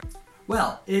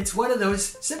Well, it's one of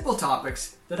those simple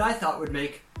topics that I thought would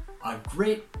make a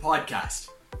great podcast.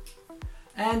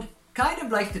 And kind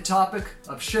of like the topic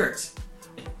of shirts.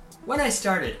 When I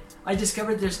started, I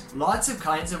discovered there's lots of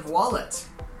kinds of wallets.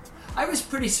 I was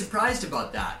pretty surprised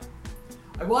about that.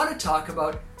 I want to talk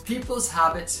about people's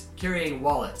habits carrying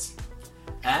wallets,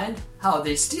 and how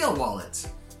they steal wallets,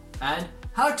 and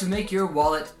how to make your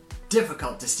wallet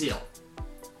difficult to steal.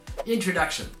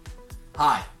 Introduction.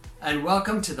 Hi, and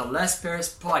welcome to the Les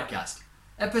Perras podcast,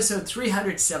 episode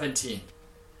 317.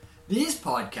 These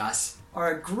podcasts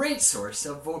are a great source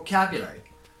of vocabulary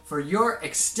for your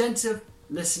extensive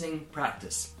listening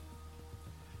practice.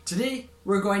 Today,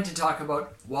 we're going to talk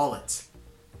about wallets,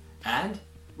 and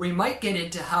we might get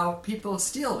into how people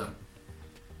steal them,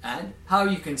 and how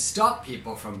you can stop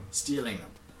people from stealing them.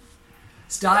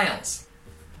 Styles.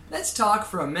 Let's talk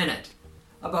for a minute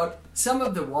about some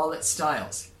of the wallet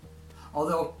styles,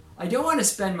 although I don't want to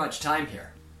spend much time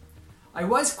here. I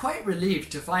was quite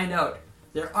relieved to find out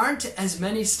there aren't as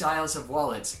many styles of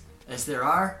wallets as there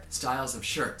are styles of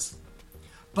shirts.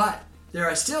 But there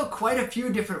are still quite a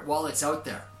few different wallets out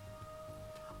there.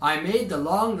 I made the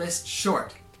long list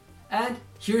short, and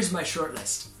here's my short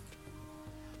list.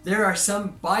 There are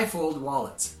some bifold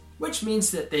wallets, which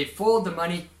means that they fold the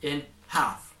money in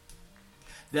half.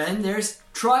 Then there's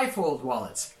trifold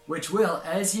wallets, which will,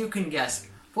 as you can guess,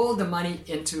 fold the money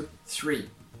into 3.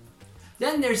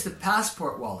 Then there's the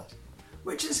passport wallet,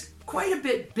 which is quite a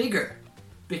bit bigger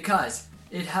because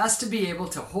it has to be able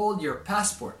to hold your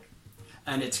passport,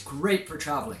 and it's great for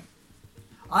traveling.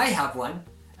 I have one,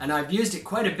 and I've used it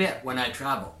quite a bit when I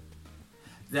travel.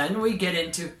 Then we get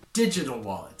into digital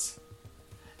wallets.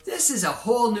 This is a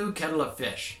whole new kettle of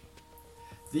fish.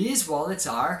 These wallets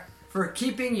are for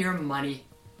keeping your money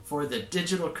for the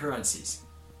digital currencies.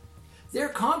 They're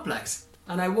complex,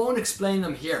 and I won't explain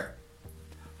them here.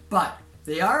 But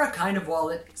they are a kind of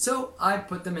wallet, so I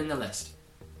put them in the list.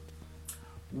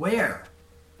 Where?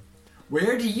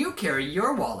 Where do you carry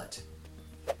your wallet?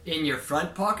 In your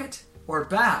front pocket or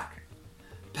back?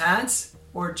 Pants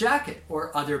or jacket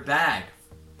or other bag?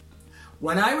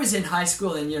 When I was in high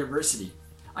school and university,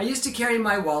 I used to carry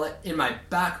my wallet in my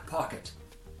back pocket.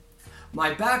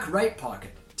 My back right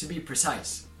pocket, to be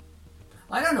precise.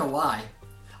 I don't know why.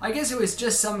 I guess it was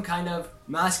just some kind of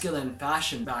masculine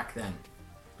fashion back then.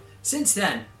 Since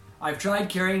then, I've tried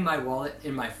carrying my wallet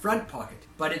in my front pocket,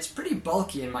 but it's pretty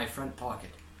bulky in my front pocket,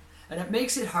 and it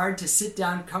makes it hard to sit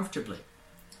down comfortably.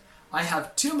 I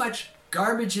have too much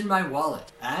garbage in my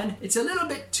wallet, and it's a little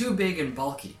bit too big and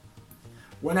bulky.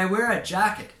 When I wear a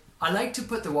jacket, I like to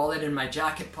put the wallet in my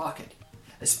jacket pocket,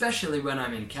 especially when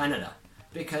I'm in Canada,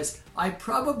 because I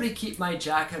probably keep my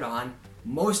jacket on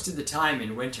most of the time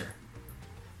in winter.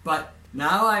 But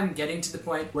now I'm getting to the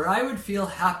point where I would feel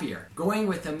happier going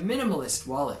with a minimalist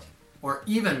wallet, or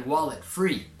even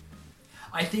wallet-free.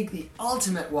 I think the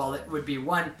ultimate wallet would be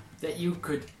one that you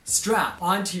could strap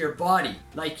onto your body,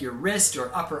 like your wrist or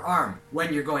upper arm,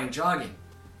 when you're going jogging.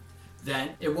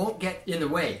 Then it won't get in the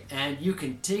way, and you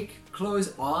can take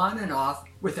clothes on and off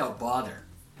without bother.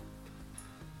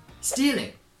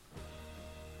 Stealing.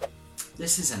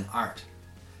 This is an art.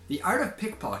 The art of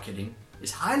pickpocketing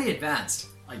is highly advanced,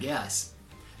 I guess.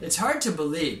 It's hard to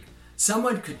believe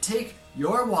someone could take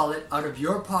your wallet out of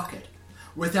your pocket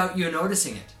without you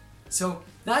noticing it. So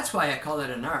that's why I call it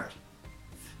an art.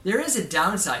 There is a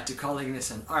downside to calling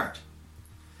this an art.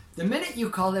 The minute you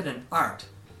call it an art,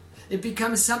 it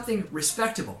becomes something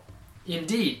respectable.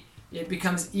 Indeed, it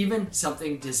becomes even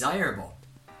something desirable.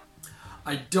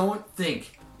 I don't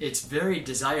think it's very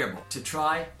desirable to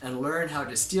try and learn how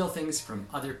to steal things from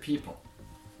other people.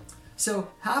 So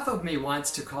half of me wants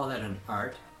to call it an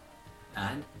art,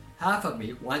 and half of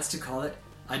me wants to call it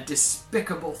a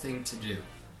despicable thing to do.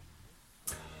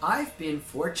 I've been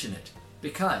fortunate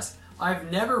because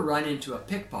I've never run into a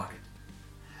pickpocket,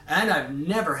 and I've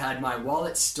never had my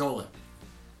wallet stolen.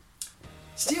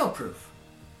 Steal-proof.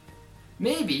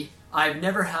 Maybe I've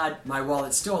never had my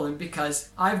wallet stolen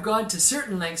because I've gone to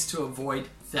certain lengths to avoid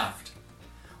theft.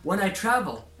 When I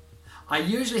travel, I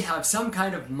usually have some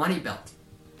kind of money belt.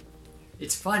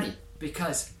 It's funny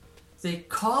because they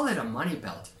call it a money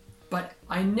belt, but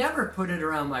I never put it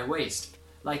around my waist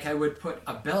like I would put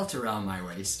a belt around my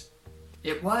waist.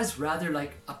 It was rather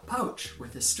like a pouch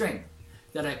with a string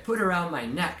that I put around my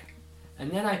neck, and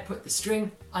then I put the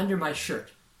string under my shirt.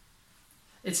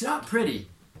 It's not pretty,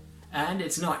 and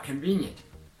it's not convenient,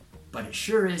 but it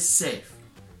sure is safe.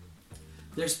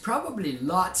 There's probably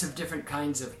lots of different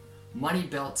kinds of money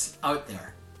belts out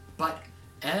there, but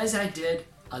as I did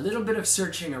a little bit of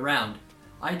searching around,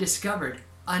 I discovered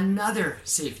another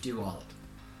safety wallet.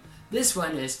 This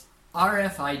one is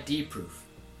RFID proof.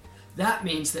 That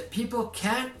means that people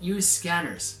can't use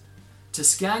scanners to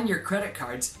scan your credit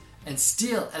cards and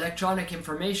steal electronic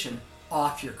information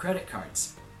off your credit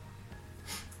cards.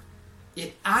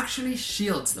 It actually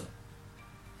shields them.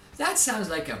 That sounds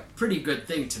like a pretty good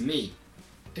thing to me,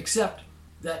 except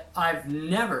that I've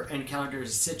never encountered a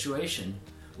situation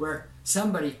where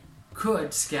somebody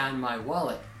could scan my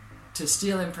wallet to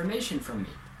steal information from me.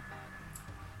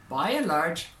 By and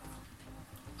large,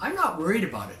 I'm not worried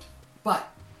about it,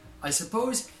 but I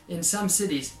suppose in some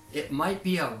cities it might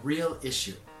be a real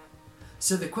issue.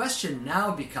 So the question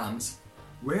now becomes,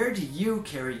 where do you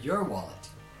carry your wallet?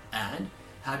 And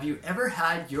have you ever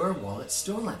had your wallet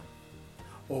stolen?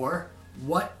 Or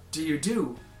what do you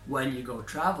do when you go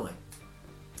traveling?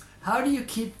 How do you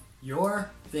keep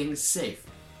your things safe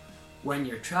when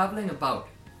you're traveling about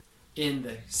in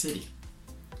the city?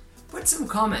 Put some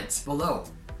comments below.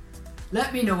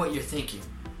 Let me know what you're thinking.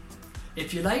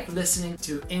 If you like listening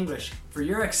to English for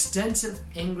your extensive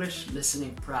English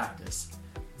listening practice,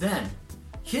 then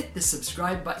hit the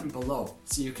subscribe button below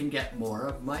so you can get more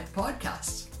of my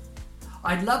podcasts.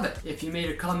 I'd love it if you made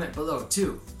a comment below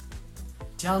too.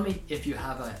 Tell me if you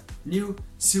have a new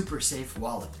super safe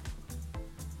wallet.